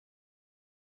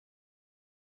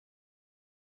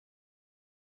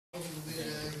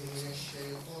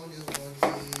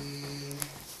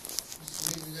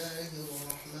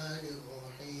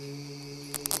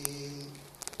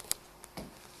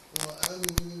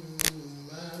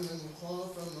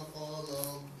خاف مقام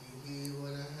ربه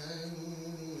ونهى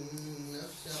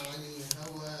النفس عن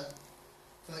الهوى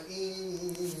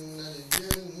فإن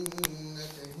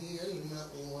الجنة هي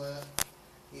المأوى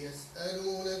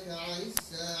يسألونك عن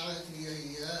الساعة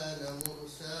أيان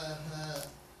مرساها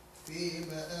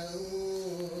فيما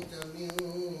أنت من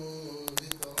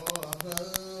ذكراها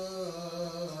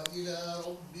إلى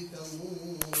ربك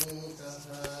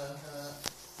منتهاها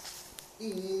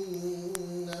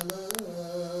إنما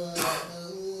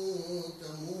أنت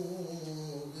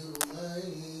منذر من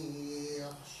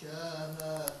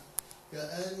يخشاها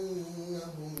كأنهم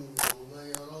يوم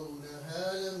يرونها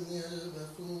لم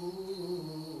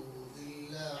يلبثوا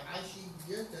إلا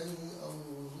عشية أو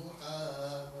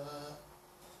ضحاها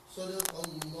صدق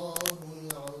الله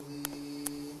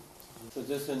العظيم.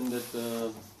 Suggestion that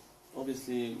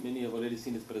obviously many have already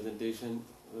seen this presentation,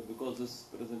 because this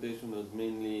presentation was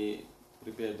mainly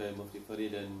prepared by Mufti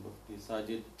Farid and Mufti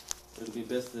Sajid. It would be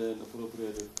best and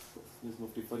appropriate if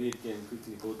Mufti Farid can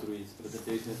quickly go through his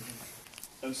presentation.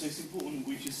 So it's important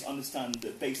we just understand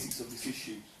the basics of this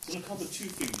issue. So I'm going to cover two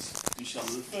things,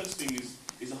 inshallah. The first thing is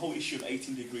the whole issue of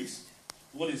 18 degrees.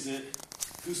 What is it?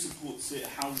 Who supports it?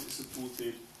 How is it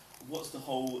supported? What's the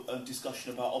whole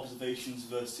discussion about observations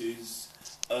versus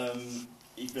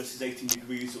 18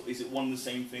 degrees? Or is it one and the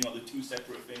same thing? Are they two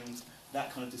separate things?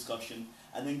 That kind of discussion.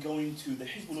 And then going to the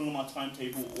Ulama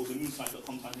timetable or the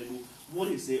unify.com timetable. What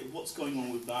is it? What's going on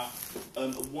with that?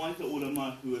 Why the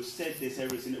ulama who have said there's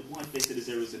errors in it, why have they said there's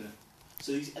errors in it?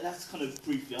 So that's kind of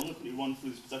briefly. I'm going to quickly run through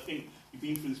this because I think you've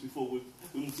been through this before with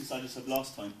Mufti Sajid said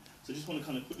last time. So I just want to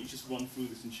kind of quickly just run through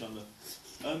this, inshallah.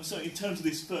 So in terms of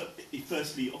this,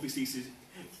 firstly, obviously,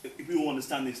 if we all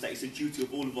understand this, that it's a duty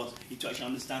of all of us to actually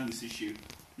understand this issue.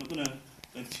 I'm not going to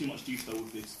go into too much detail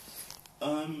with this.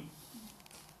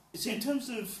 So in terms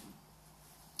of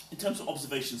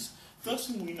observations, first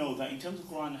thing we know that in terms of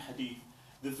Quran and Hadith,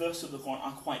 the verses of the Quran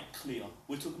are quite clear.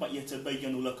 We're talking about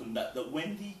يَتَبَيَّنُ لَكُمْ, that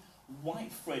when the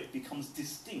white thread becomes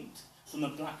distinct from the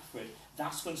black thread,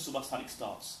 that's when Subah Sadiq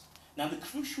starts. Now the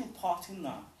crucial part in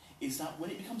that is that when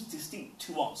it becomes distinct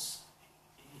to us,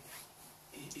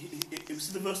 it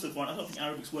was the verse of the Quran. I don't think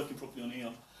Arabic's working properly on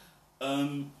here.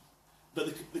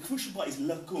 But the crucial part is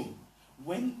lakum.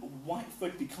 When white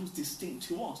thread becomes distinct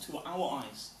to us, to our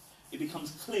eyes, it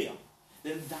becomes clear,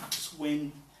 then that's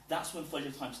when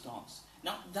Fajr time starts.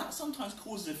 Now, that sometimes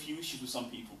causes a few issues with some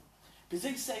people. Because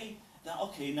they say that,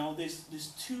 okay, now there's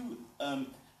two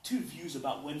views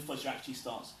about when Fajr actually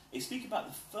starts. They speak about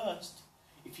the first,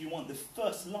 if you want, the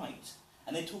first light,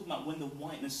 and they talk about when the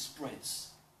whiteness spreads.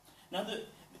 Now,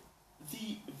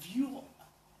 the view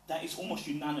that is almost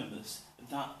unanimous,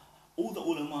 that all the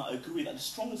ulama agree that the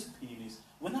strongest opinion is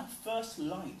when that first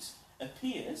light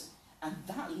appears and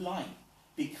that light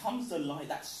becomes the light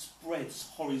that spreads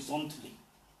horizontally.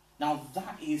 Now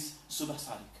that is Subah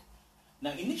Sadiq.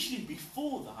 Now initially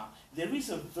before that there is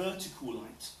a vertical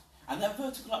light, and that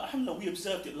vertical light, alhamdulillah, we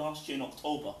observed it last year in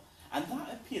October, and that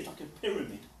appears like a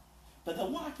pyramid. But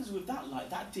then what happens with that light?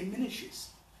 That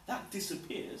diminishes, that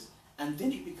disappears, and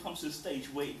then it becomes to a stage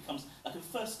where it becomes like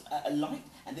a light,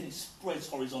 and then it spreads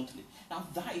horizontally. Now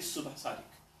that is Subah Sadiq.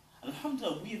 And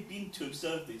alhamdulillah, we have been to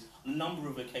observe this on a number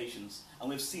of occasions, and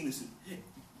we've seen this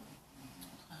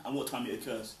and what time it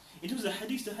occurs. In terms of the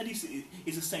hadith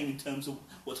is the same in terms of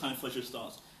what time Fajr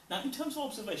starts. Now in terms of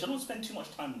observation, I don't want to spend too much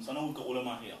time on this, I know we've got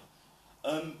ulama here.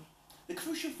 The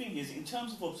crucial thing is, in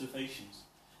terms of observations,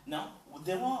 now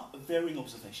there are varying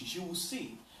observations. You will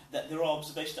see that there are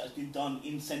observations that have been done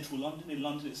in central London, in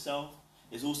London itself.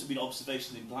 There's also been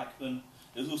observations in Blackburn.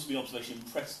 There's also been observation in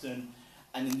Preston,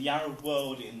 and in the Arab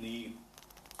world, in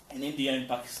India, in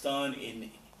Pakistan,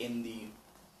 in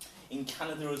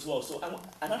Canada as well. So,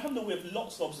 and alhamdulillah, we have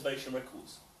lots of observation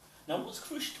records. Now, what's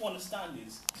crucial to understand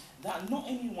is that not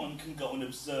anyone can go and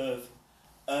observe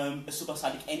a Subah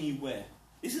Sadiq anywhere.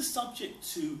 This is subject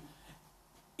to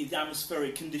the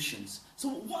atmospheric conditions. So,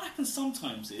 what happens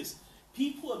sometimes is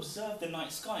people observe the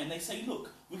night sky and they say,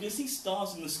 look, we can see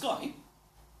stars in the sky,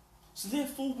 so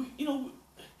therefore,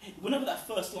 whenever that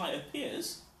first light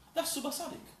appears, that's Subah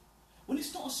Sadiq. When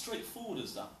it's not as straightforward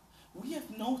as that, we have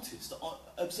noticed,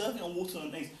 observing on water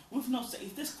and days, we've noticed that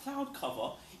if there's cloud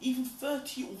cover, even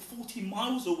 30 or 40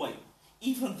 miles away,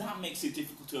 even that makes it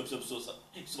difficult to observe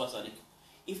Subah Sadiq.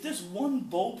 If there's one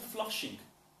bulb flashing,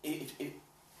 if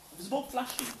there's a bulb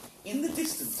flashing in the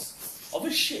distance of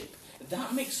a ship,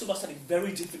 that makes Subah Sadiq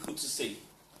very difficult to see.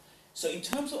 So in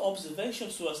terms of observation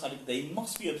of Subah Sadiq, they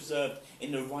must be observed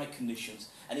in the right conditions,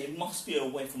 and it must be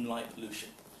away from light pollution.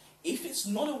 If it's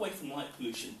not away from light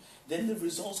pollution, then the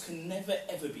results can never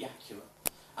ever be accurate.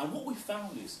 And what we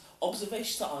found is,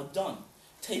 observations that are done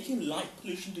taking light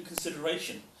pollution into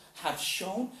consideration, have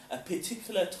shown a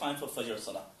particular time for Fajr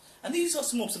Salah. And these are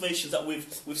some observations that we've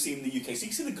seen in the UK. So you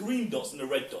can see the green dots and the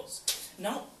red dots.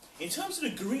 Now, in terms of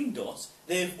the green dots,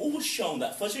 they've all shown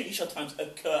that Fajr and Isha times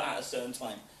occur at a certain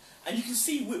time. And you can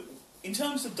see, in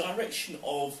terms of direction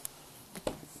of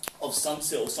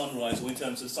sunset or sunrise, or in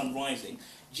terms of sun rising,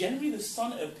 generally the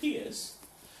sun appears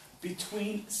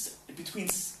between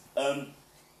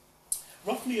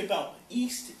roughly about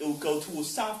east, it will go towards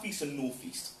southeast and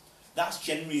northeast. That's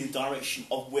generally the direction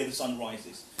of where the sun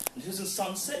rises. In terms of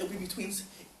sunset, it will be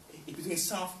between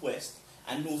southwest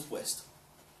and northwest.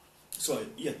 Sorry,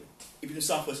 yeah, between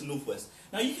southwest and northwest.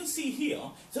 Now you can see here,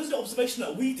 in terms of the observation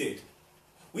that we did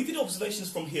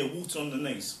observations from here, Walton on the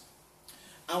Naze.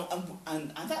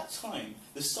 And at that time,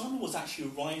 the sun was actually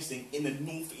rising in the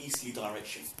northeasterly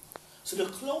direction. So the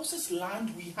closest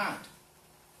land we had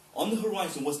on the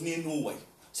horizon was near Norway.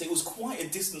 So it was quite a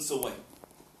distance away.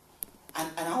 And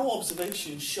our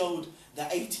observation showed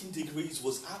that 18 degrees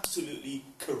was absolutely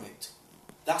correct.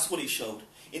 That's what it showed.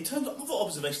 In terms of other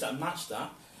observations that matched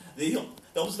that, the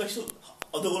observation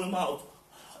of the Ulama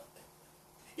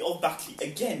of Bakri,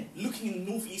 again, looking in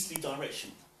the northeasterly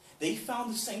direction, they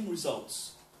found the same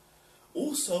results.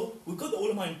 Also, we've got the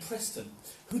ulama in Preston,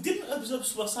 who didn't observe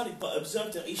Subah Sadiq, but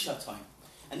observed the Isha time.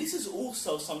 And this is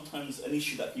also sometimes an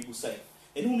issue that people say.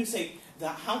 They normally say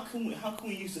that how can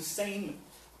we use the same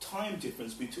time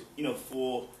difference between,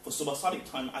 for Subah Sadiq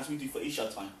time as we do for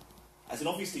Isha time? As in,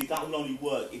 obviously, that will only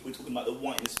work if we're talking about the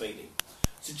whiteness fading.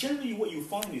 So generally what you'll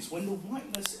find is when the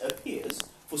whiteness appears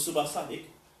for Subah Sadiq,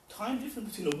 time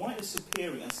difference between the whiteness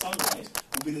appearing and sunrise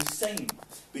will be the same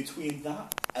between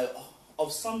that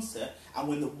of sunset and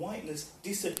when the whiteness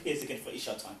disappears again for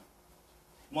Isha time.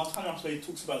 Martin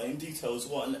talks about that in detail as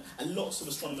well, and lots of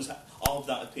astronomers are of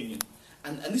that opinion.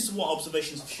 And this is what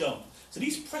observations have shown. So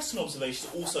these Preston observations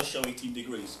also show 18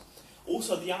 degrees.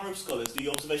 Also the Arab scholars, the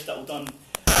observations that were done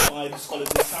by the scholars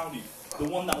in Saudi, the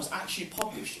one that was actually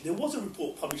published, there was a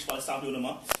report published by the Saudi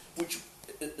ulama, which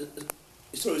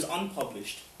was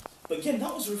unpublished. But again,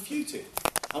 that was refuted.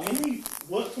 And when they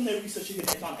worked on their research again,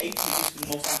 they found 18 degrees to be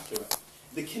the most accurate.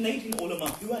 The Canadian ulama,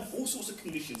 who had all sorts of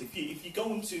conditions, if you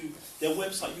go into their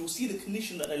website, you'll see the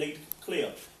condition that they laid clear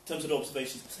in terms of the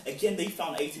observations. Again, they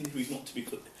found 18 degrees they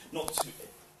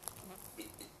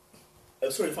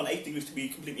found 8 degrees to be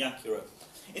completely accurate.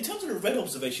 In terms of the red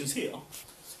observations here,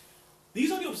 these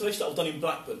are the observations that were done in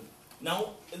Blackburn.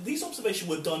 Now, these observations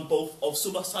were done both of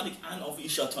Subah Sadiq and of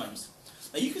Isha times.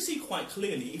 Now, you can see quite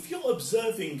clearly, if you're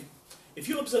observing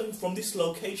from this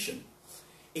location,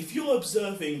 if you're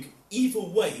observing either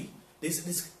way,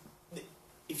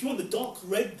 if you want the dark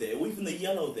red there, or even the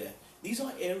yellow there, these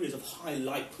are areas of high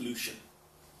light pollution.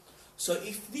 So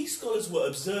if these scholars were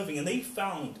observing and they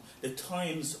found the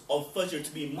times of Fajr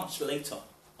to be much later,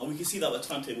 and we can see that with the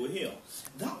timetable here,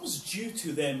 that was due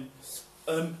to them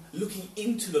looking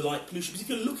into the light pollution. Because if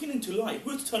you're looking into light,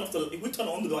 if we turn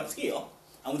on the lights here,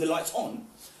 and with the lights on,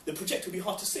 the projector will be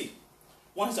hard to see.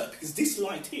 Why is that? Because this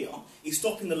light here is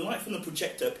stopping the light from the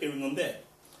projector appearing on there.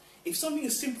 If something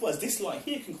as simple as this light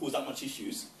here can cause that much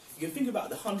issues, you can think about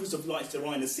the hundreds of lights there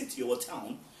are in a city or a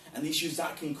town, and the issues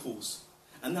that can cause.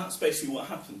 And that's basically what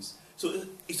happens. So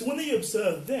when they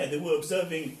observed there, they were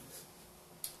observing,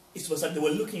 it was like they were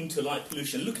looking into light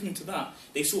pollution. Looking into that,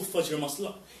 they saw Fajr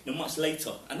much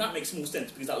later. And that makes more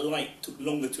sense because that light took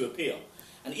longer to appear.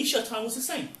 And Isha time was the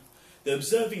same. They're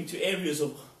observing to areas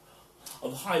of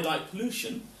high light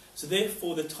pollution, so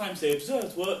therefore the times they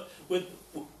observed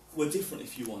were different,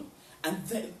 if you want. And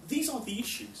these are the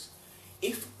issues.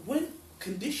 When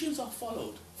conditions are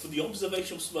followed for the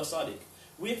observation of Subah Sadiq,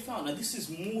 we have found, and this is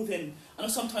more than, I know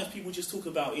sometimes people just talk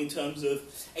about in terms of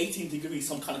 18 degrees,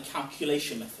 some kind of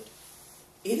calculation method.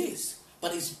 It is,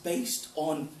 but it's based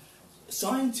on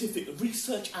scientific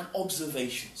research and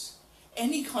observations.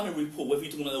 Any kind of report, whether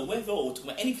you're talking about the weather or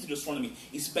talking about anything to do with astronomy,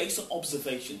 is based on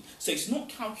observation. So it's not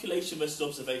calculation versus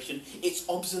observation, it's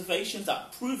observations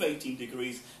that prove 18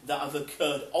 degrees that have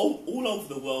occurred all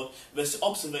over the world versus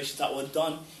observations that were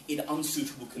done in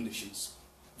unsuitable conditions.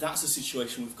 That's the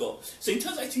situation we've got. So in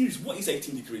terms of 18 degrees, what is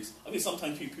 18 degrees? I mean,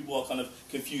 sometimes people are kind of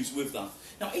confused with that.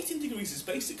 Now, 18 degrees is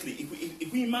basically,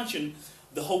 if we imagine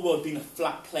the whole world being a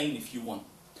flat plane, if you want,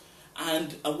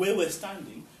 and where we're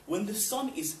standing, when the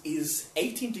sun is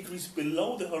 18 degrees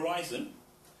below the horizon,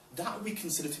 that we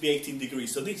consider to be 18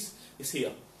 degrees. So this is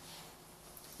here.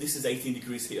 This is 18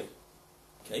 degrees here.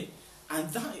 Okay? And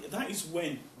that is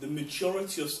when the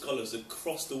majority of scholars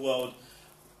across the world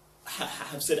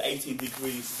have said 18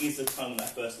 degrees is the time when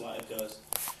that first light occurs.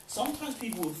 Sometimes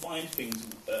people will find things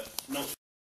not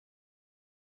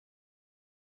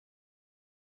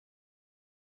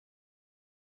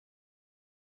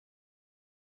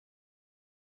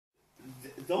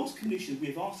those conditions we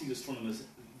have asked these astronomers,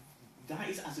 that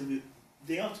is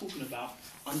they are talking about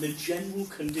under general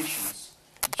conditions.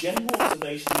 General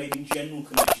observation made in general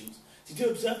conditions. So if you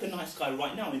observe the night sky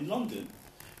right now in London,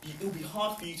 it will be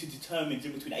hard for you to determine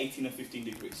between 18 and 15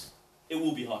 degrees. It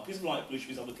will be hard because of light pollution,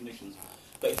 because of other conditions.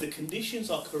 But if the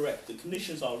conditions are correct, the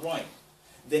conditions are right,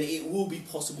 then it will be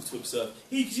possible to observe.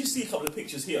 Here you can just see a couple of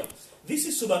pictures here. This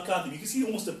is Subah Sadiq. You can see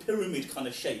almost a pyramid kind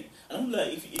of shape. And I'm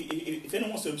like, if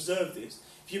anyone wants to observe this,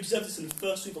 if you observe this in the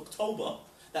first week of October,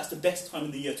 that's the best time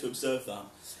of the year to observe that.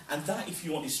 And that, if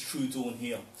you want, is true dawn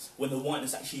here, when the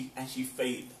whiteness actually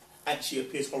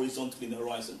appears horizontally in the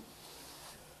horizon.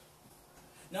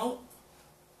 Now,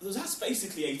 that's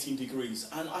basically 18 degrees,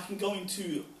 and I can go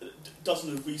into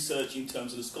dozens of research in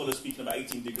terms of the scholars speaking about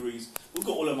 18 degrees. We've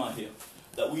got ulama here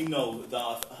that we know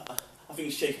that I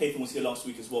think Sheikh Haytham was here last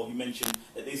week as well. He mentioned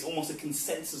that there's almost a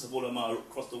consensus of ulama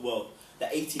across the world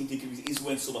that 18 degrees is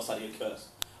when Subah Sadiq occurs.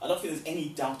 I don't think there's any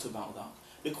doubt about that.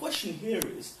 The question here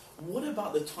is, what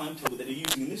about the timetable that they're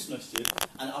using in this masjid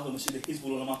and other masjid, the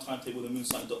Hizbul Ulama timetable, the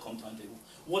moonsight.com timetable?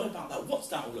 What about that? What's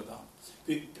that all about?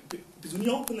 Because when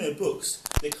you open their books,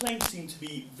 their claims seem to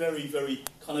be very, very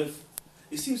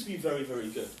it seems to be very, very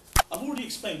good. I've already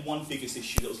explained one biggest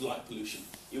issue, that was light pollution.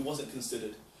 It wasn't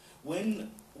considered.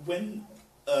 When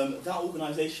that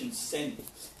organisation sent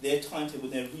their timetable,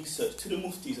 their research to the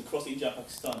muftis across India and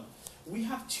Pakistan, we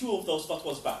have 2 of those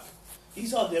fatwas back.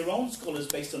 These are their own scholars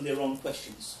based on their own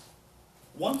questions.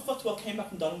 One fatwa came back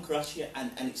from Darul Karachi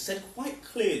and it said quite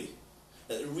clearly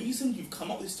that the reason you've come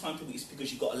up with this timetable is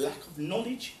because you've got a lack of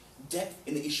knowledge, depth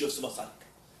in the issue of Subah Sadiq.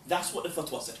 That's what the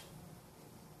fatwa said.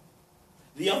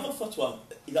 The other fatwa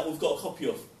that we've got a copy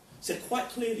of said quite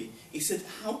clearly, it said,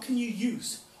 how can you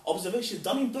use observations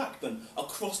done in Blackburn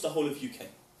across the whole of UK?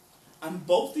 And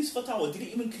both these fatwa didn't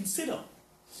even consider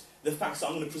the facts that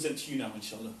I'm going to present to you now,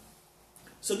 inshallah.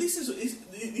 So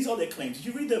these are their claims. If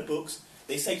you read their books,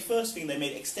 they say first thing, they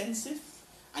made extensive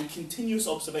and continuous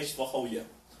observation for a whole year.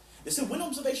 They said when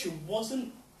observation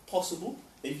wasn't possible,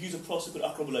 they've used a process called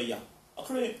Aqrab al-Ayyam.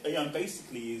 Aqrab al-Ayyam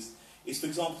basically is, for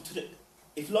example,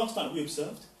 if last night we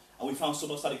observed and we found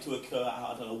Subah Sadiq to occur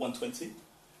at, 1:20,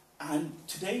 and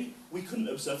today we couldn't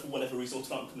observe for whatever reason, or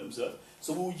tonight we couldn't observe,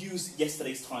 so we'll use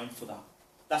yesterday's time for that.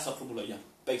 That's Aqrab al-Ayyam,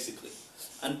 basically.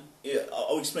 And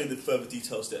I'll explain the further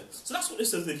details there. So that's what they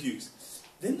said they've used.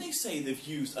 Then they say they've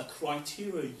used a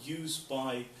criteria used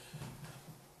by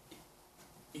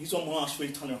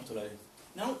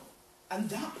now, and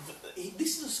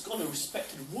this is a scholar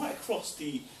respected right across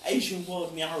the Asian world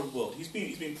and the Arab world. He's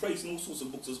been praised in all sorts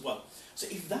of books as well. So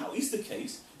if that is the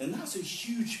case, then that's a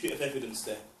huge bit of evidence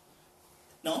there.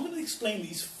 Now I'm going to explain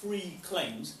these 3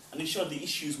 claims and then show the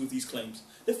issues with these claims.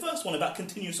 The first one about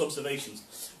continuous observations.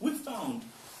 We've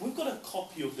got a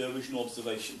copy of the original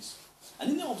observations.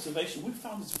 And in the observation, we've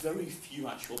found there's very few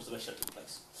actual observations that took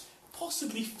place.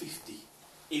 Possibly 50,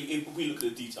 if we look at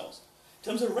the details. In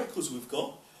terms of records we've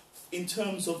got, in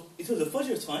terms of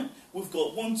Fajr time, we've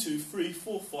got 1, 2, 3,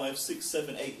 4, 5, 6,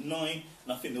 7, 8, 9,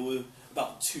 and I think there were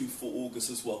about 2 for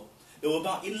August as well. There were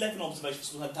about 11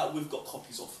 observations that we've got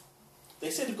copies of. They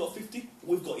said they've got 50,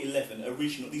 we've got 11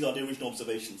 original. These are the original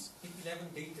observations. 11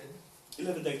 dated.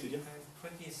 11 dated, yeah. And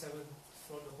 27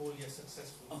 for the whole year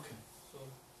successful. Okay. So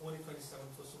only 27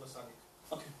 for Subah Sadiq.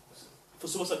 Okay. For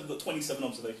Subah Sadiq, we've got 27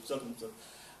 observations.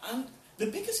 And the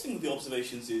biggest thing with the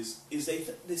observations is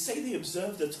they say they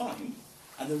observe the time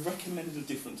and they recommended a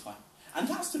different time. And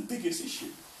that's the biggest issue.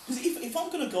 Because if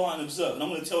I'm going to go out and observe, and I'm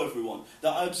going to tell everyone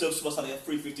that I observed Subah Sadiq at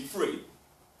 3:53,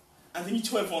 and then you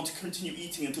tell everyone to continue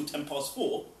eating until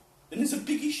 4:10, then there's a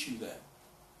big issue there.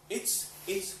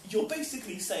 You're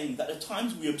basically saying that the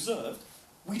times we observed,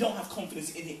 we don't have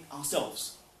confidence in it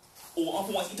ourselves. Or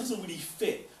otherwise, it doesn't really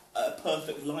fit a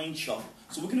perfect line chart.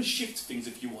 So we're going to shift things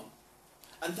if you want.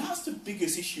 And that's the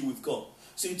biggest issue we've got.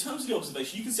 So in terms of the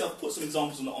observation, you can see I've put some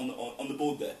examples on the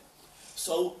board there.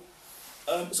 So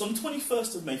on the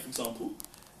 21st of May, for example,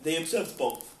 they observed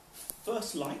both.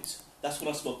 First light, that's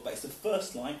what I spoke about. It's the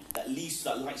first light that leads to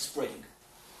that light spreading.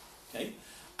 Okay?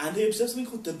 And they observed something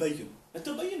called tabayyun. Now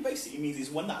tabayyun basically means is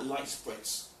when that light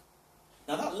spreads.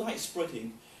 Now that light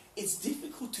spreading, it's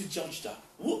difficult to judge that.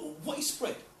 What is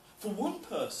spread? For one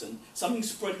person, something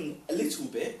spreading a little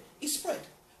bit is spread.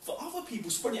 For other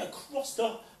people, spreading across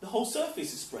the whole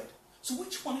surface is spread. So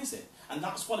which one is it? And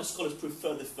that's why the scholars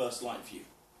prefer the first light view.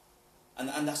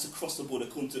 And that's across the board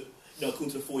according to the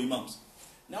 4 Imams.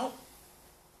 Now,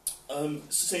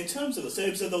 so in terms of they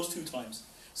observed those 2 times.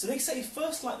 So they say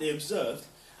first light they observed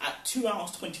at 2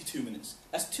 hours 22 minutes.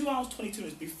 That's 2 hours 22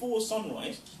 minutes before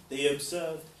sunrise. They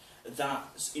observed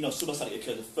that Subah Sadiq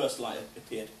occurred. The first light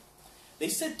appeared. They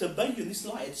said Tabayyun, this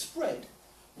light had spread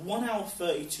 1 hour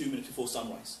 32 minutes before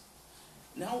sunrise.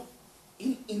 Now,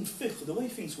 in fiqh, the way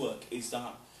things work is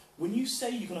that when you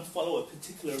say you're going to follow a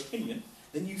particular opinion,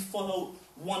 then you follow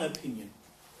one opinion.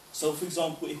 So, for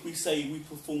example, if we say we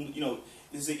perform,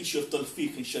 there's the issue of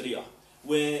talfiq in Sharia,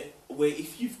 where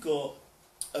if you've got,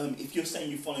 if you're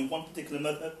saying you're following one particular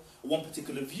madhab, one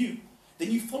particular view, then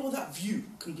you follow that view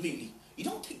completely. You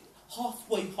don't take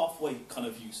halfway kind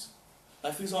of views.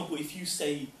 Like, for example, if you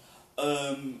say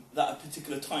that a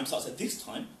particular time starts at this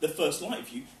time, the first light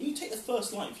view, then you take the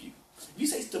first light view. If you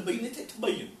say it's tabayyun, they take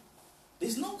tabayyun.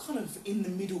 There's no kind of in the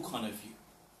middle kind of view.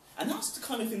 And that's the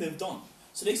kind of thing they've done.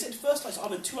 So they said first light's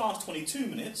either 2 hours 22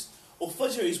 minutes, or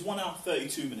Fajr is 1 hour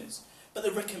 32 minutes. But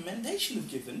the recommendation they've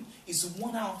given is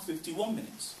 1 hour 51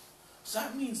 minutes. So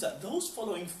that means that those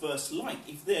following first light,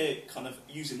 if they're kind of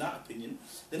using that opinion,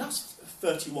 then that's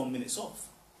 31 minutes off.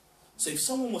 So if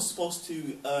someone was supposed to,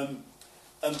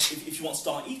 if you want to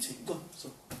start eating, go.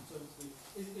 So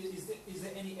is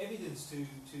there any evidence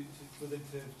for them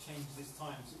to change this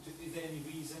time? Is there any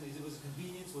reason? Was it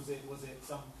convenience? Was it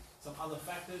some other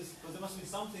factors? Because there must have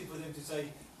been something for them to say,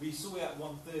 we saw it at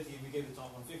 1:30 and we gave the time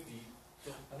 1:50.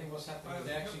 So I think what's happening is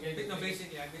they actually gave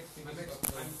basically I met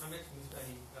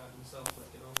himself,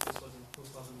 this was in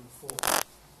 2004,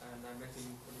 and I met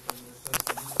him for the first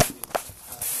interview,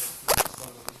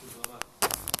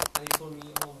 and he told me,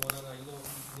 oh Morana, you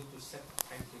need to set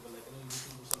timetable, you need to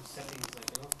do some settings,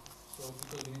 so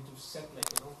because we need to set,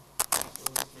 so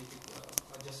just make it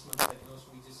adjustments, so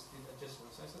we just did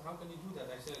adjustments. I said, how can you do that?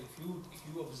 I said, if you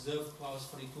observe 2 hours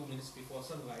 42 minutes before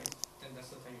sunrise, then that's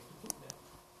the time you have to put there.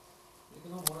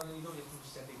 Morana, you don't have to do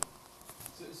setting.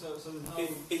 So there's no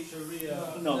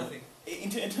Sharia. No. Nothing. In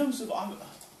terms of, I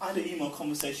had an email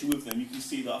conversation with them. You can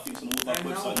see that I think it's on the Wifaq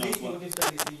website now as well. What they've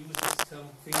done is they use this term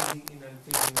phasing in and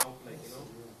phasing out,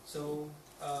 So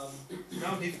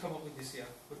now they've come up with this year.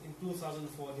 But in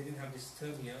 2004 they didn't have this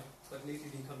term here. But lately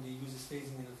they use this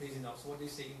phasing in and phasing out. So what they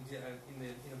say in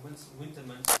the winter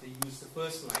months they use the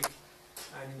first light,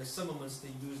 and in the summer months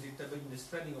they use the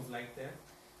spreading of light there.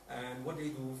 And what they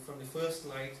do from the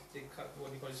first light, they cut what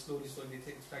you call it slowly, so they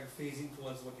try phasing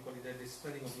towards what you call it the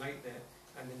spreading of light there,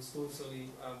 and then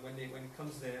slowly when it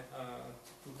comes there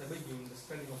to tabayyun, the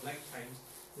spreading of light times,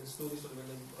 then slowly when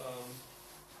the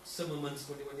summer months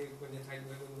when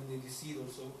they recede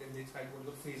also, then they try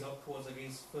to phase out towards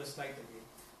against first light again.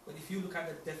 But if you look at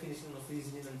the definition of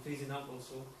phasing in and phasing out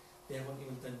also, they haven't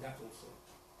even done that also.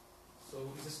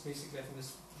 So it's just basically I think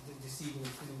this deceiving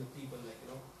and fooling the people,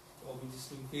 or we're just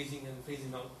doing phasing and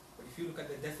phasing out. But if you look at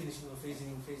the definition of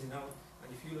phasing in, phasing out, and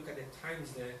if you look at the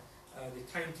times there, the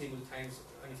timetable times,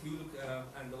 and if you look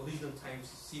at the original times,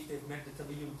 see if they've met the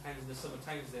tabayyun times, the summer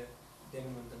times there, they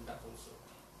haven't done that also.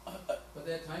 But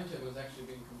their timetable was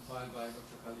actually being compiled by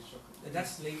Dr. Khalid Shokar.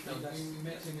 That's late now. We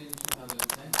met him in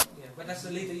 2010. Yeah, but that's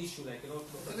a later issue, So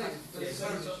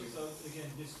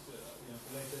again, just for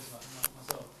later,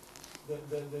 myself,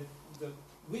 the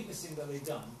witnessing that they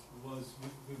done was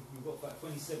we've got about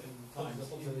 27 times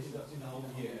in the whole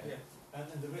year,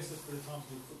 and the rest of the times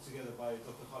were put together by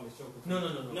Dr. Khalid Shokar. No.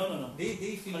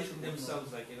 They feel it in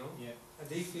themselves, Yeah. and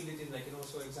they feel it in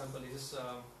so example, they just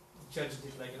judged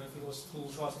it if it was 2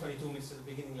 hours 22 minutes at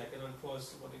the beginning, it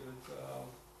was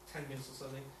 10 minutes or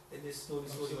something. Then they slowly.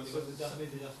 So they just made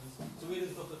the adjustments. So where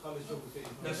does Dr. Khalid Shokar fit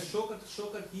in? Now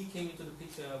Shokar, he came into the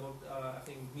picture about I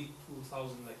think mid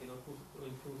 2000, in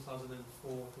 2004,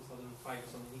 2005 or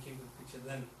something. He came to the picture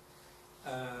then.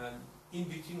 In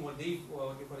between what they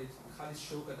call it, Khalid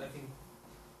Shokar, I think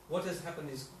what has happened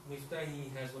is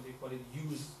Miftahi has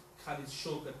used Khalid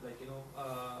Shokar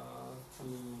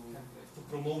to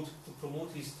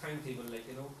promote his timetable,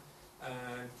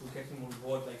 and to get him on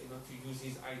board, to use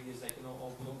his ideas,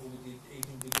 of go with the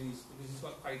 18 degrees, because he's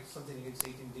got quite something against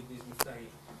 18 degrees Miftahi.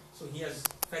 So he has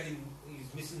fed him, he's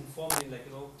misinformed him, a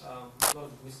lot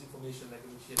of misinformation,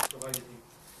 which he has provided him.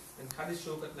 And Khalid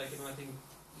Shokar, I think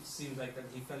it seems like that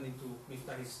he fell into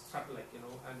Miftahi's trap,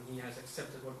 and he has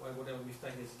accepted whatever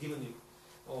Miftahi has given him,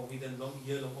 or with a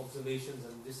year-long observations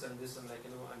and this, and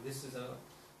this is a.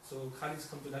 So Khalid's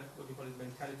come to that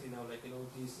mentality now,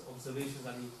 these observations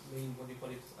are the main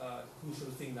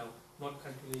crucial thing now, not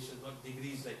calculations, not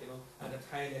degrees, and at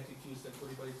higher latitudes,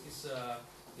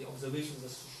 the observations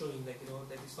are showing that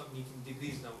it's not meeting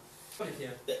degrees now.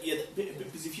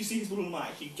 Because if you see his ulama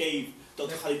actually gave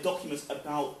Dr. Khalid documents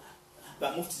about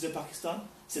muftis in Pakistan,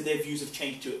 said their views have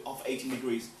changed to of 18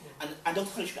 degrees, and Dr.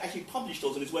 Khalid actually published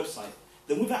those on his website.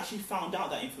 Then we've actually found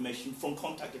out that information from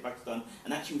contact in Pakistan,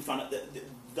 and actually we found out that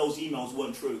those emails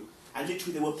weren't true. And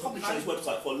literally they were published on his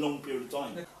website for a long period of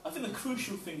time. I think the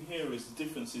crucial thing here is the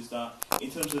difference is that in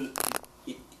terms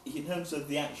of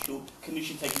the actual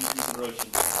condition taken into consideration,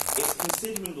 it's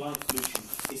considering light pollution,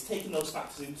 it's taking those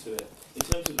factors into it, in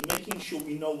terms of making sure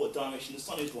we know what direction the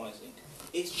sun is rising.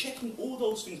 It's checking all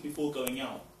those things before going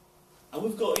out. And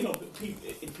we've got,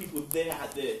 people there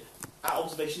at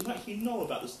observations who actually know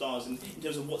about the stars in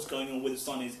terms of what's going on, where the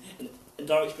sun is, and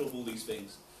direction of all these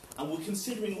things. And we're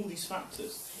considering all these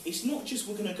factors. It's not just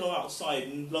we're going to go outside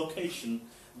in a location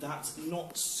that's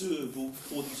not suitable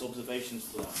for these observations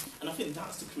for that. And I think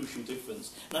that's the crucial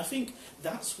difference. And I think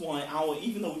that's why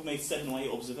even though we've made 7 or 8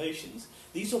 observations,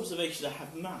 these observations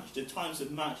have matched, the times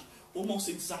have matched almost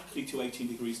exactly to 18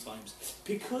 degrees times,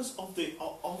 because of the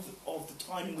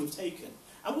timing we've taken.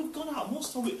 And we've gone out,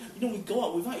 most of it, we go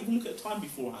out without even looking at the time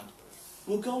beforehand.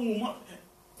 We'll go and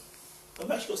I've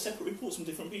actually got separate reports from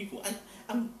different people,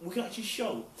 and we can actually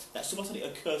show that Subah Sadiq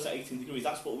occurs at 18 degrees.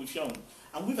 That's what we've shown.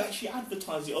 And we've actually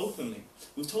advertised it openly.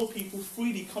 We've told people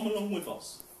freely, come along with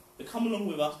us. They come along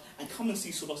with us and come and see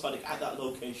Subah Sadiq at that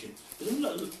location.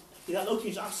 That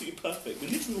location is absolutely perfect.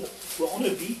 We're on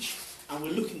a beach and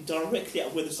we're looking directly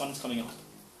at where the sun is coming up.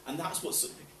 And that's what's,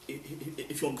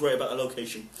 if you want, great about that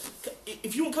location.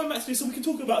 If you want to come back to this, so we can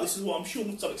talk about this as well. I'm sure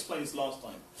Mustafa explained this last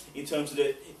time in terms of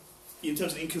the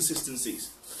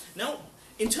inconsistencies. Now,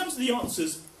 in terms of the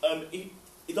answers,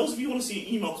 those of you who want to see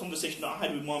an email conversation that I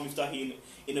had with Imam Miftahi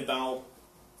in about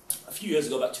a few years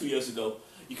ago, about 2 years ago,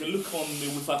 you can look on the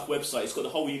Wifaq website. It's got the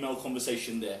whole email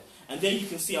conversation there. And there you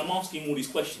can see I'm asking all these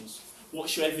questions.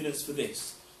 What's your evidence for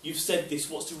this? You've said this,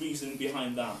 what's the reason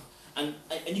behind that? And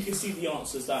you can see the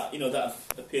answers that that have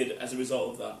appeared as a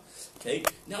result of that. Okay.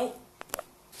 Now,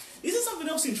 this is something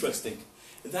else interesting.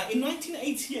 That in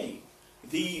 1988,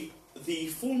 the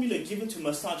formula given to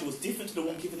Masajid was different to the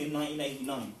one given in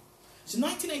 1989. So in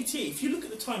 1988, if you look at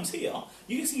the times here,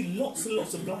 you can see lots and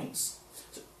lots of blanks.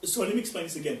 So let me explain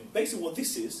this again. Basically what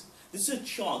this is a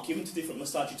chart given to different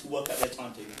Masajid to work out their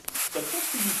timetable. So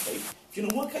across the UK, if you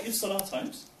want to work out your Salah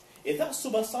times, if that's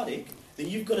Subah Sadiq, then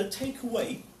you've got to take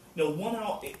away 1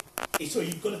 hour. Sorry,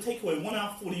 you've got to take away 1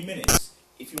 hour 40 minutes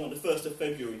if you want the 1st of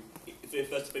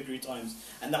February, times,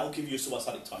 and that will give you a Subah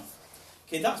Sadiq time.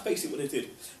 Okay, that's basically what they did.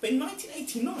 But in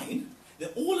 1989, then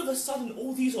all of a sudden,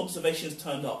 all these observations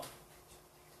turned up.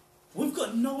 We've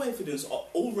got no evidence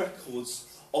or records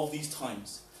of these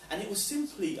times. And it was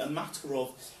simply a matter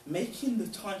of making the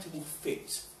timetable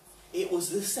fit. It was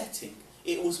the setting.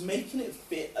 It was making it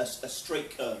fit a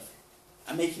straight curve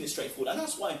and making it straightforward. And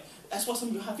that's why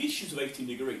some people have issues with 18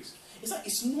 degrees.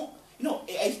 It's not,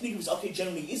 18 degrees, okay,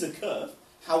 generally is a curve.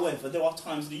 However, there are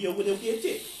times of the year where there'll be a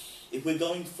dip. If we're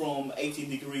going from 18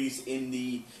 degrees in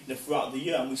the throughout the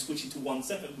year and we switch into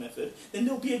 1/7 method, then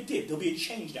there'll be a dip, there'll be a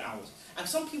change to hours. And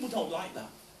some people don't like that.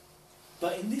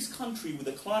 But in this country, with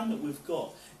the climate we've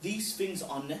got, these things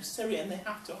are necessary and they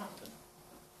have to happen.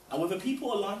 And whether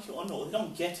people like it or not, they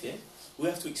don't get it, we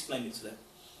have to explain it to them.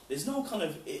 There's no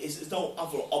there's no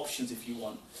other options if you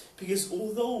want. Because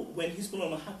although when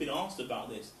Hizbullah have been asked about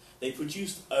this, they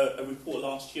produced a report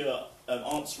last year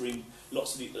answering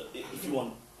lots of the, if you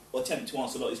want, or attempt to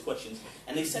answer a lot of these questions.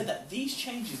 And they said that these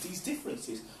changes, these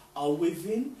differences, are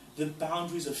within the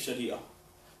boundaries of Sharia.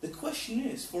 The question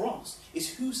is, for us,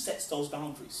 is who sets those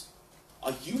boundaries?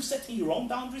 Are you setting your own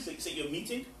boundaries that you say you're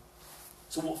meeting?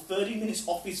 So what, 30 minutes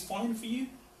off is fine for you?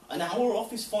 An hour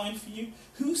off is fine for you?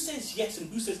 Who says yes and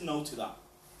who says no to that?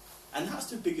 And that's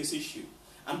the biggest issue.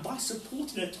 And by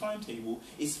supporting a timetable,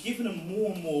 it's given them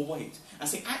more and more weight. And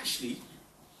saying, actually,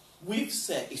 we've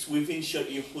said it's within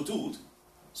Sharia hudud,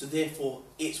 so therefore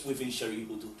it's within Sharia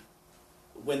hudud.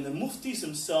 When the muftis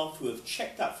themselves who have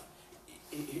checked that,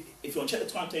 if you want to check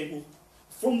the timetable,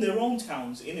 from their own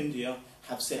towns in India,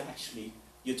 have said actually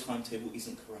your timetable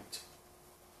isn't correct.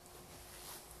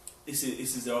 This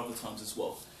is their other times as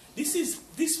well. This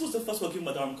was the first one given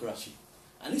by Dharam Karachi.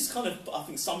 And this kind of, I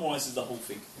think, summarises the whole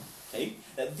thing. Okay?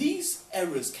 That these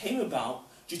errors came about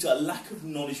due to a lack of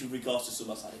knowledge with regards to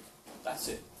Subah Sadiq. That's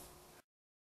it.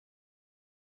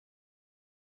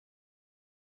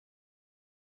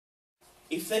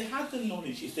 If they had the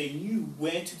knowledge, if they knew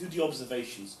where to do the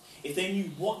observations, if they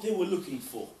knew what they were looking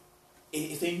for,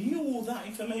 if they knew all that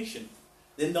information,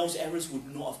 then those errors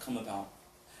would not have come about.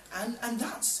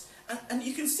 And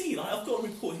you can see, like I've got a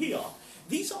report here,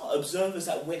 these are observers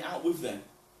that went out with them.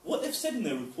 What they've said in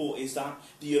their report is that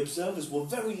the observers were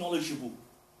very knowledgeable.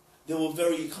 They were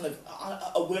very kind of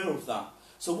aware of that.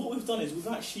 So what we've done is we've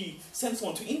actually sent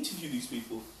someone to interview these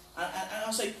people. And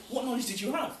I'll say, what knowledge did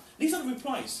you have? These are the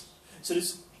replies. So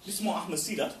this is what Ahmed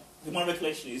Sidat, my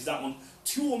recollection is that on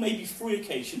 2 or maybe 3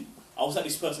 occasions, I was at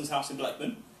this person's house in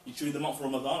Blackburn. during the month of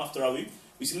Ramadan after Tarawih.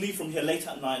 We used to leave from here late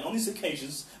at night. And on these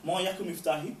occasions, Ma Yakum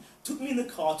Miftahi took me in the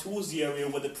car towards the area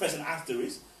where the present Asda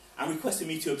is and requested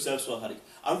me to observe Subah Sadiq.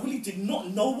 I really did not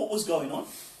know what was going on,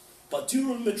 but do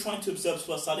remember trying to observe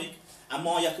Subah Sadiq, and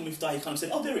Ma Yakum Miftahi kind of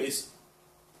said, oh, there it is.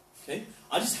 Okay?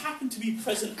 I just happened to be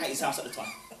present at his house at the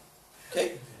time.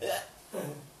 Okay?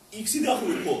 You can see the other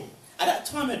report. At that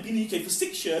time, I'd been in the UK for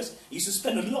 6 years. I used to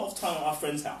spend a lot of time at our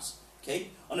friend's house. Okay?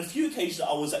 On a few occasions,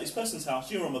 I was at this person's house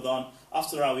during Ramadan,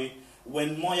 after Tarawih,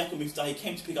 when Ma Yakum Miftahi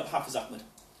came to pick up Hafiz Ahmed.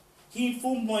 He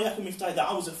informed Ma Yakum Miftahi that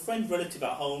I was a friend relative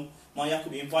at home. Ma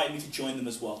Yakum invited me to join them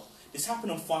as well. This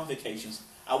happened on 5 occasions.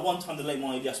 At one time, the late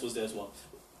Ma Ilyas was there as well.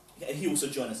 And he also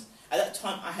joined us. At that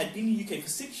time, I had been in the UK for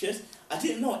 6 years. I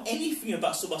didn't know anything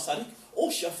about Subah Sadiq or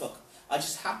Shafaq. I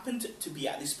just happened to be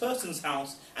at this person's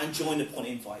house and joined upon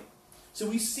invite. So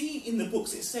we see in the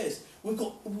books, it says,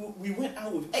 we went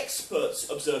out with experts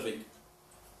observing.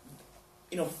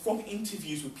 You know, from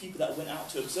interviews with people that went out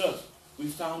to observe, we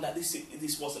found that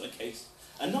this wasn't the case.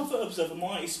 Another observer,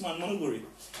 Maya Ismail Manawari,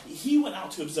 he went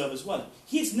out to observe as well.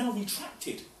 He has now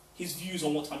retracted his views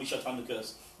on what time Isha time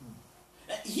occurs.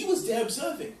 He was there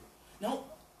observing. Now,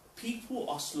 people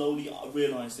are slowly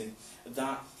realising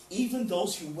that even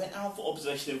those who went out for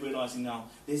observation are realising now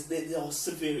there are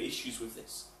severe issues with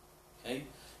this. Okay?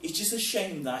 It's just a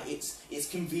shame that it's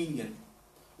convenient.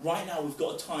 Right now we've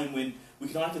got a time when we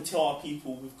can either tell our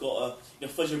people we've got a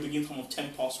Fajr begin time of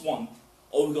 1:10,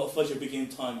 or we've got a Fajr begin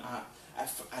time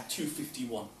at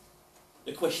 2:51.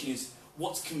 The question is,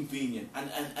 what's convenient?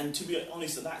 And to be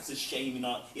honest, that's a shame in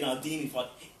our deen,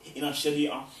 in our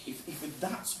Sharia. If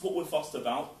that's what we're fussed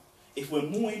about, if we're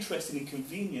more interested in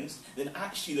convenience, then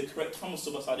actually the correct time of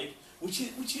Subah Sadiq, which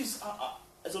is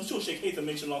as I'm sure Sheikh Haytham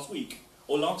mentioned last week,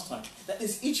 or last time, that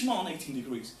there's ijma on 18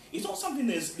 degrees. It's not something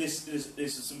there's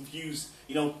some views,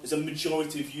 there's a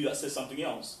majority view that says something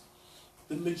else.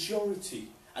 The majority,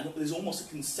 and there's almost a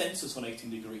consensus on 18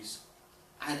 degrees.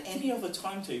 And any other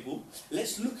timetable,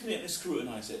 let's look at it and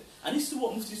scrutinise it. And this is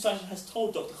what Mufti Sajid has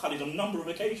told Dr. Khalid on a number of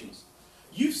occasions.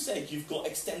 You've said you've got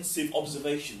extensive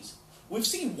observations. We've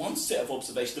seen one set of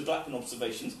observations, the Blackburn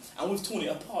observations, and we've torn it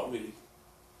apart really.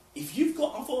 If you've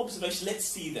got other observations, let's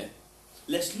see them.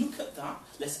 Let's look at that,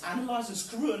 let's analyse and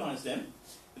scrutinise them,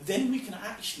 then we can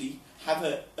actually have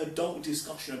an adult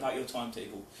discussion about your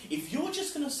timetable. If you're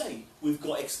just going to say, we've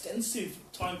got extensive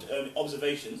time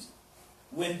observations,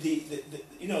 when the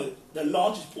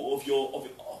largest part of your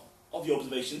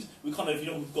observations, we've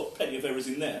got plenty of errors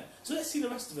in there. So let's see the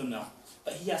rest of them now.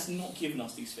 But he has not given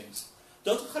us these things.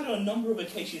 Dr. Khalid, on a number of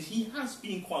occasions, he has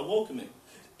been quite welcoming.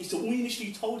 So we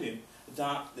initially told him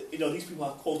that these people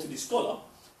have quoted this scholar.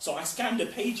 So I scanned the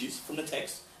pages from the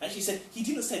text, and she said, he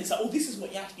didn't say this, this is what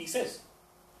he actually says.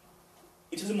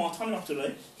 It doesn't matter after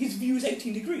today, his view is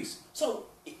 18 degrees. So,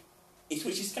 it's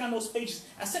which he scanned those pages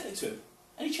and sent it to him.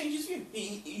 And he changed his view.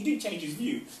 He didn't change his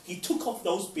view, he took off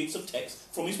those bits of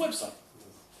text from his website.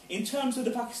 In terms of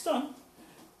the Pakistan,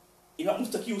 Imam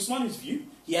Muftaqi Usmani's view,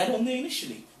 he had on there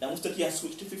initially that Muftaqi has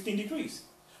switched to 15 degrees.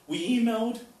 We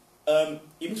emailed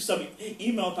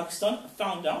Pakistan,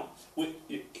 found out,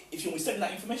 if you want to send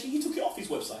that information, he took it off his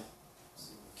website.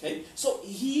 Okay, so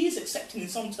he is accepting in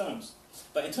some terms,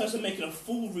 but in terms of making a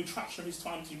full retraction of his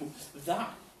timetable,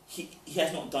 that he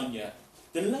has not done yet.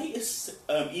 The latest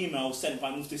email sent by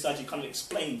Mufti Sajid kind of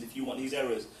explains if you want these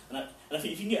errors, and I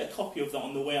think if you can get a copy of that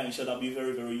on the way out, inshallah, that'll be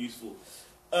very, very useful.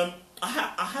 I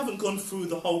haven't gone through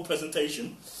the whole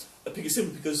presentation,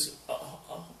 simply because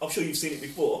I'm sure you've seen it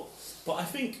before, but I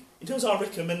think in terms of our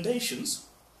recommendations,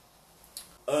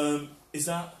 is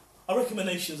that our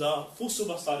recommendations are for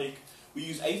Subah Sadiq, we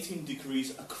use 18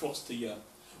 degrees across the year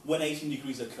when 18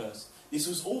 degrees occurs. This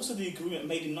was also the agreement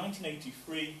made in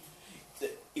 1983,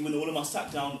 when the ulama sat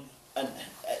down and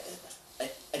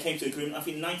came to agreement. I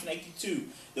think in 1982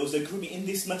 there was an agreement in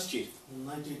this masjid.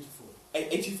 1984.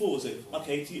 84 was it?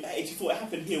 Okay, 84. It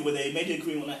happened here where they made an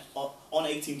agreement on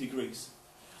 18 degrees.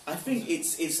 I think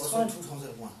it's time.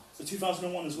 2001. So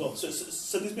 2001 as well.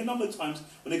 So there's been a number of times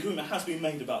when an agreement has been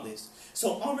made about this.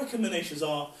 So our recommendations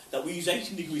are that we use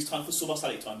 18 degrees time for Subah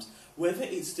Sadiq times, whether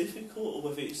it's difficult or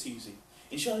whether it's easy.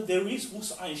 Inshallah, there is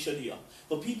wus'a in Sharia.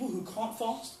 For people who can't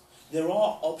fast, there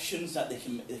are options that they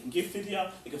can give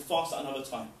fidya, they can fast at another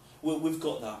time. We've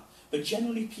got that. But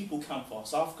generally people can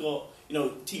fast. I've got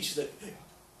teachers that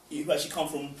who actually come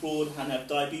from abroad and have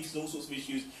diabetes and all sorts of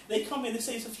issues. They come in, they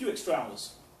say it's a few extra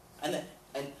hours. And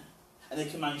they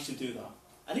can manage to do that.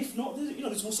 And if not,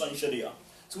 there's also in Sharia.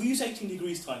 So we use 18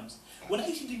 degrees times. When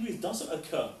 18 degrees doesn't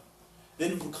occur,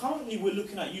 then currently we're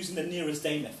looking at using the nearest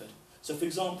day method. So for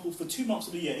example, for 2 months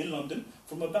of the year in London,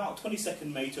 from about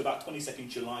 22nd May to about 22nd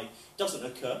July, doesn't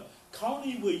occur.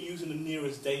 Currently we're using the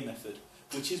nearest day method,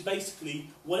 which is basically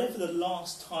whatever the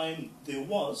last time there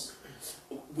was,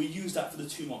 we use that for the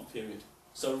 2 month period.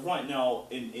 So right now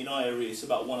in our area it's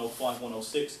about 105,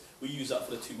 106, we use that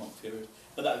for the 2 month period.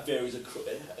 But that varies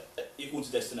according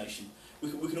to destination.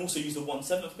 We can also use the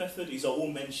 1/7 method. These are all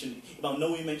mentioned. Imam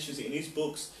Nawawi mentions it in his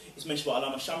books. It's mentioned by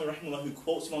Allama Shami rahimahullah, who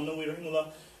quotes Imam Nawawi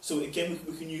rahimahullah. So again,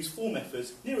 we can use 4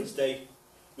 methods. Nearest day,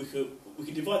 we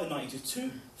can divide the night into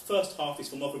 2. First half is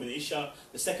for Maghrib and Isha.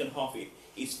 The second half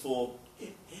is for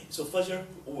Fajr,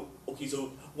 or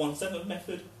so 1/7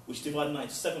 method, which divides the night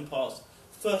into 7 parts.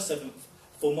 First 7th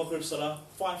for Maghrib Salah,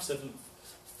 5/7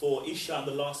 for Isha, and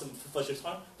the last 7th for Fajr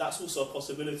time. That's also a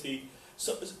possibility.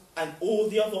 So, and all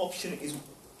the other option is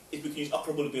we can use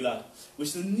Aqrabul Bilad, which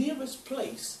is the nearest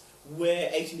place where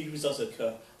 18 degrees does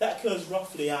occur. That occurs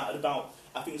roughly at about,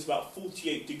 I think it's about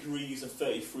 48 degrees and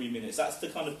 33 minutes. That's the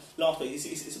kind of last place.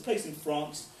 It's a place in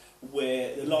France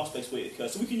where the last place where it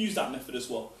occurs. So we can use that method as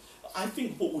well. I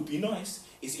think what would be nice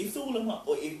is if the ulama,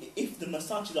 or if the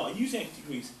masajid are using 80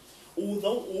 degrees,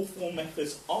 although all 4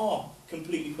 methods are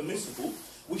completely permissible,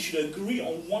 we should agree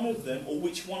on one of them, or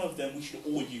which one of them we should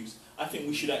all use. I think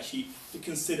we should actually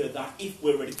consider that if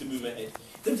we're ready to move ahead.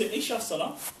 Then the Isha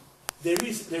Salah, there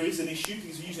is an issue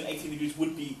because using 18 degrees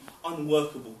would be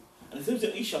unworkable. And in terms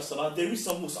of Isha Salah, there is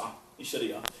some wus'ah in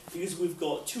Sharia, because we've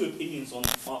got 2 opinions on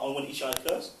when Isha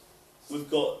occurs. We've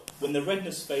got when the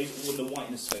redness fades or when the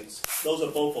whiteness fades. Those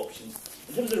are both options.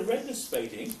 In terms of the redness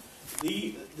fading,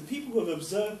 the people who have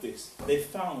observed this, they've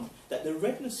found that the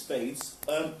redness fades,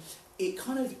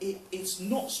 it's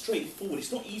not straightforward.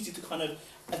 It's not easy to kind of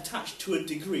attach to a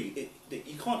degree.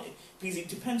 You can't, because it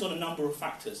depends on a number of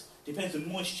factors. It depends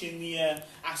on moisture in the air,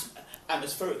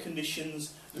 atmospheric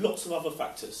conditions, lots of other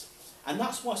factors. And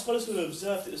that's why scholars who have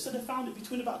observed it, they found it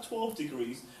between about 12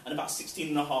 degrees and about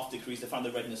 16.5 degrees, they found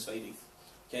the redness fading.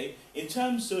 Okay? In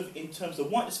terms of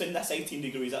whiteness fading, that's 18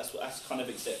 degrees, that's kind of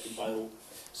accepted by all.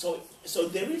 So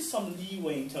there is some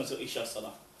leeway in terms of Isha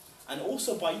Salah. And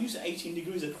also by using 18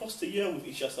 degrees across the year with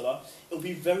Isha Salah, it will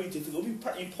be very difficult, it will be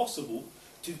practically impossible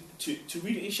to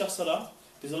read Isha Salah,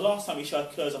 because the last time Isha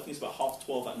occurs, I think it's about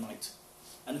 12:30 at night.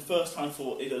 And the first time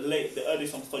for the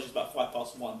earliest time for Fajr is about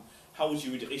 1:05. How would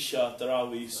you read Isha,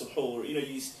 Tarawih, Suhoor?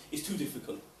 It's too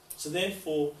difficult. So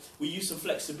therefore, we use some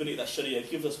flexibility that Sharia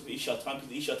gives us with Isha time, because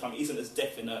the Isha time isn't as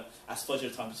definite as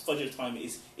Fajr time, because Fajr time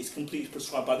is completely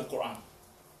prescribed by the Quran.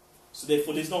 So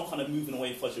therefore, there's no kind of moving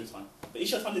away Fajr time. But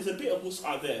Isha time, there's a bit of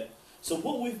wus'ah there. So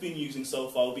what we've been using so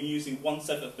far, we've been using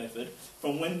 1/7 method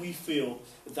from when we feel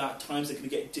that times are going to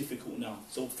get difficult now.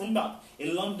 So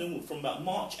in London, from about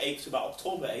March 8th to about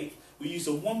October 8th, we use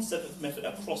a 1/7 method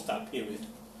across that period.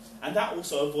 And that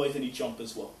also avoids any jump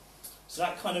as well. So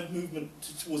that kind of movement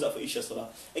towards that for Isha Salah.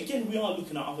 Again, we are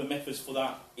looking at other methods for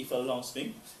that, if a last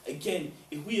thing. Again,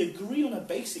 if we agree on a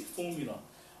basic formula,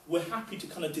 we're happy to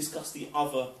kind of discuss the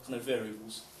other kind of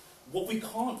variables. What we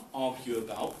can't argue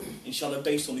about, inshallah,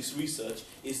 based on this research,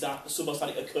 is that Subah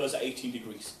Sadiq occurs at 18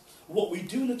 degrees. What we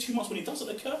do in the 2 months when it doesn't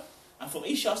occur, and from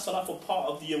Isha Salah for part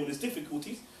of the year when there's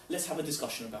difficulties, let's have a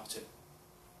discussion about it.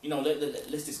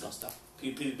 Let's discuss that.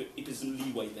 If there's some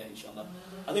leeway there, inshallah.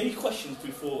 Are there any questions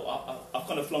before I've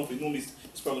kind of flown through? Normally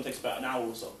this program takes about an hour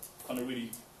or so. Kind of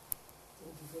really.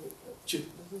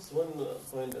 Just one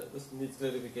point that this needs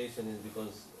clarification is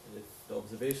because if the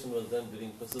observation was done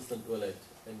during persistent twilight,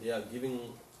 and they are giving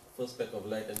first peck of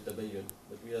light and tabayyun,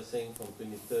 but we are saying from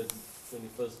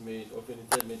 21st May or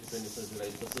 23rd May to 21st July,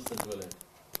 persistent twilight.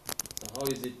 So how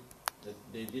is it that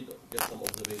they did get some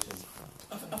observations?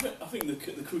 I think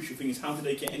the crucial thing is how did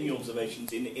they get any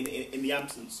observations in the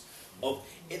absence of...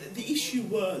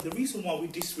 The reason why we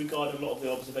disregard a lot of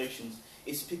their observations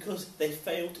is because they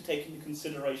failed to take into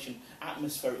consideration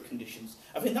atmospheric conditions.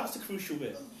 I think that's the crucial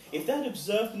bit. If they'd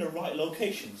observed in the right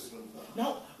locations...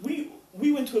 Now, we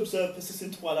went to observe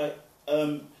persistent twilight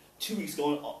 2 weeks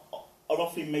ago,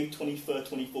 roughly May 23rd,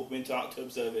 24th, we went out to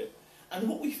observe it. And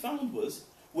what we found was,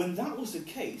 when that was the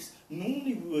case,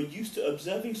 normally we were used to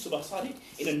observing Subah Sadiq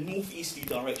in a northeasterly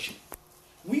direction.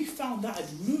 We found that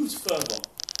had moved further.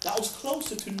 That was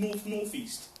closer to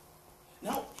north-northeast.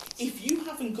 Now, if you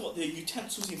haven't got the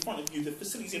utensils in front of you, the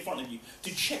facilities in front of you,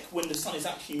 to check when the sun is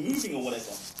actually moving or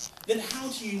whatever, then how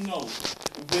do you know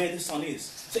where the sun is?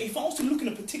 So if I was to look in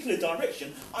a particular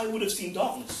direction, I would have seen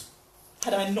darkness,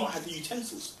 had I not had the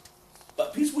utensils.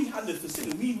 But because we had the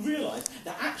facility, we realised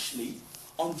that actually,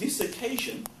 on this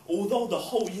occasion, although the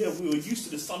whole year we were used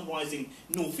to the sun rising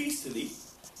northeasterly,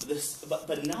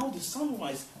 but now the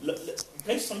sunrise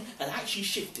based on had actually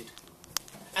shifted.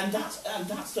 And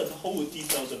that's the whole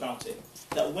details about it.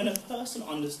 That when a person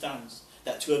understands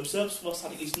that to observe Subah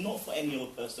Sadiq is not for any other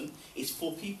person, it's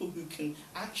for people who can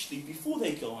actually, before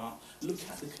they go out, look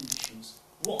at the conditions.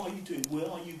 What are you doing? Where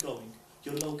are you going?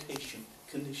 Your location,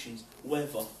 conditions,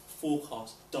 weather,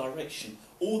 forecast, direction.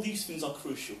 All these things are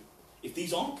crucial. If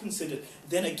these aren't considered,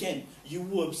 then again, you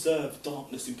will observe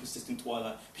darkness in persistent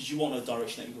twilight because you won't know the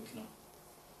direction that you're looking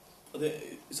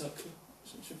at. Is that clear?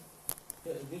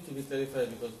 Yeah, it needs to be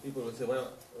clarified because people will say,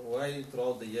 well, why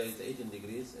throughout the year it's 18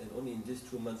 degrees and only in these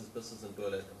 2 months it's persistent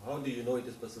twilight? How do you know it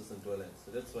is persistent twilight?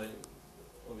 So that's why,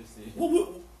 obviously...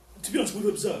 Well, to be honest, we've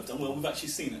observed and we've actually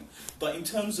seen it. But in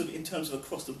terms of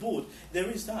across the board, there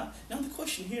is that. Now the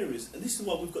question here is, and this is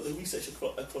why we've got the research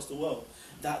across the world,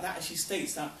 that actually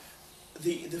states that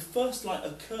the first light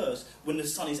occurs when the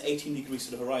sun is 18 degrees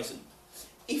to the horizon.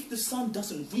 If the sun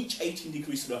doesn't reach 18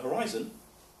 degrees to the horizon,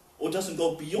 or doesn't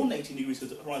go beyond 18 degrees to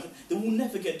the horizon, then we'll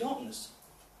never get darkness.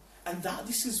 And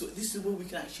this is where we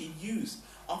can actually use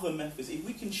other methods. If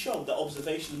we can show that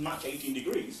observations match 18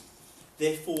 degrees,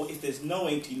 therefore if there's no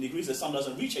 18 degrees, the sun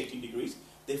doesn't reach 18 degrees,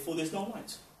 therefore there's no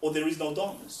light, or there is no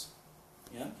darkness.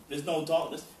 Yeah? There's no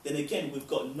darkness, then again we've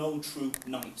got no true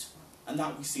night. And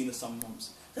that we see in the summer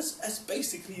months. That's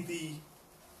basically the,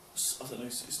 I don't know,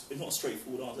 it's not a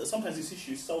straightforward answer. Sometimes this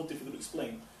issue is so difficult to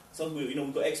explain. Sometimes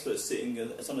we've got experts sitting,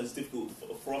 and sometimes it's difficult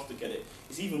for us to get it.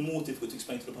 It's even more difficult to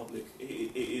explain to the public.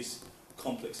 It is a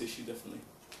complex issue, definitely.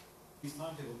 This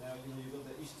timetable now, you've got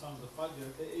the Isha time, the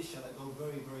Fajr, the Isha that go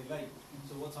very, very late.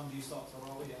 So what time do you start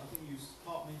Tarawih? I think you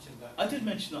part mentioned that. I did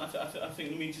mention that. I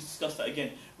think let me just discuss that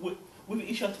again. With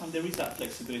Isha time, there is that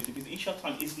flexibility because Isha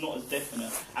time is not as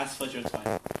definite as Fajr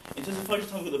time. In terms of Fajr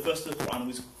time, we've got the verse of the Quran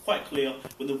was quite clear.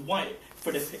 When the white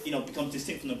thread, becomes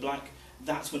distinct from the black,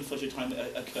 that's when Fajr time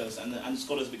occurs, and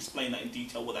scholars have explained that in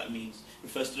detail what that means. It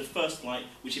refers to the first light,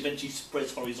 which eventually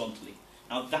spreads horizontally.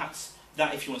 Now that's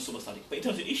that if you want Subah Sadiq. But in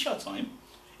terms of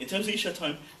Isha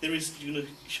time, there is, you're going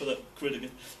to show that grid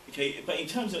again. Okay, but in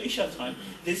terms of Isha time,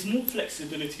 there's more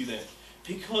flexibility there,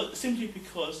 simply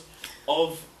because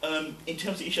of in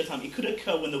terms of Isha time, it could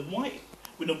occur when the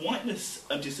whiteness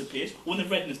disappears, or when the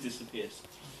redness disappears.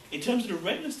 In terms of the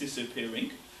redness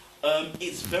disappearing,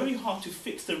 it's very hard to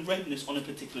fix the redness on a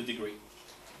particular degree.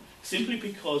 Simply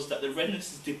because that the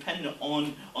redness is dependent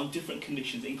on different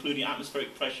conditions, including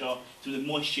atmospheric pressure, the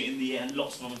moisture in the air, and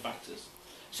lots of other factors.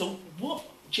 So the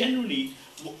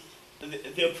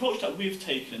approach that we've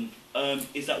taken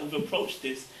is that we've approached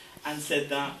this and said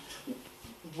that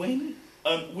when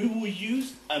we will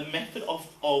use a method of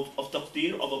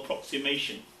taqdeer, of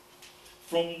approximation,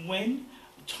 from when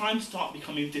times start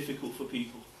becoming difficult for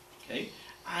people. Okay?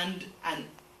 And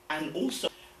also,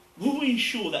 we will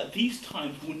ensure that these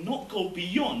times will not go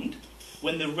beyond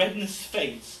when the redness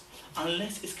fades,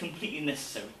 unless it's completely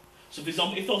necessary. So for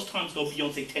example, if those times go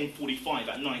beyond, say, 10:45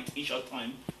 at night, Isha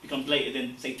time becomes later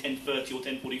than, say, 10:30 or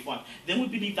 10:45, then we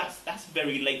believe that's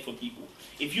very late for people.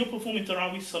 If you're performing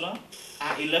Tarawih Salah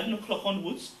at 11 o'clock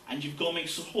onwards, and you've got to make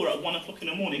suhoor at 1 o'clock in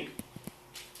the morning,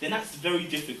 then that's very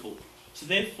difficult. So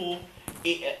therefore,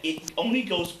 it only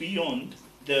goes beyond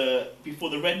before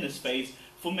the redness phase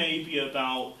for maybe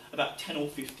about 10 or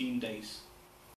 15 days.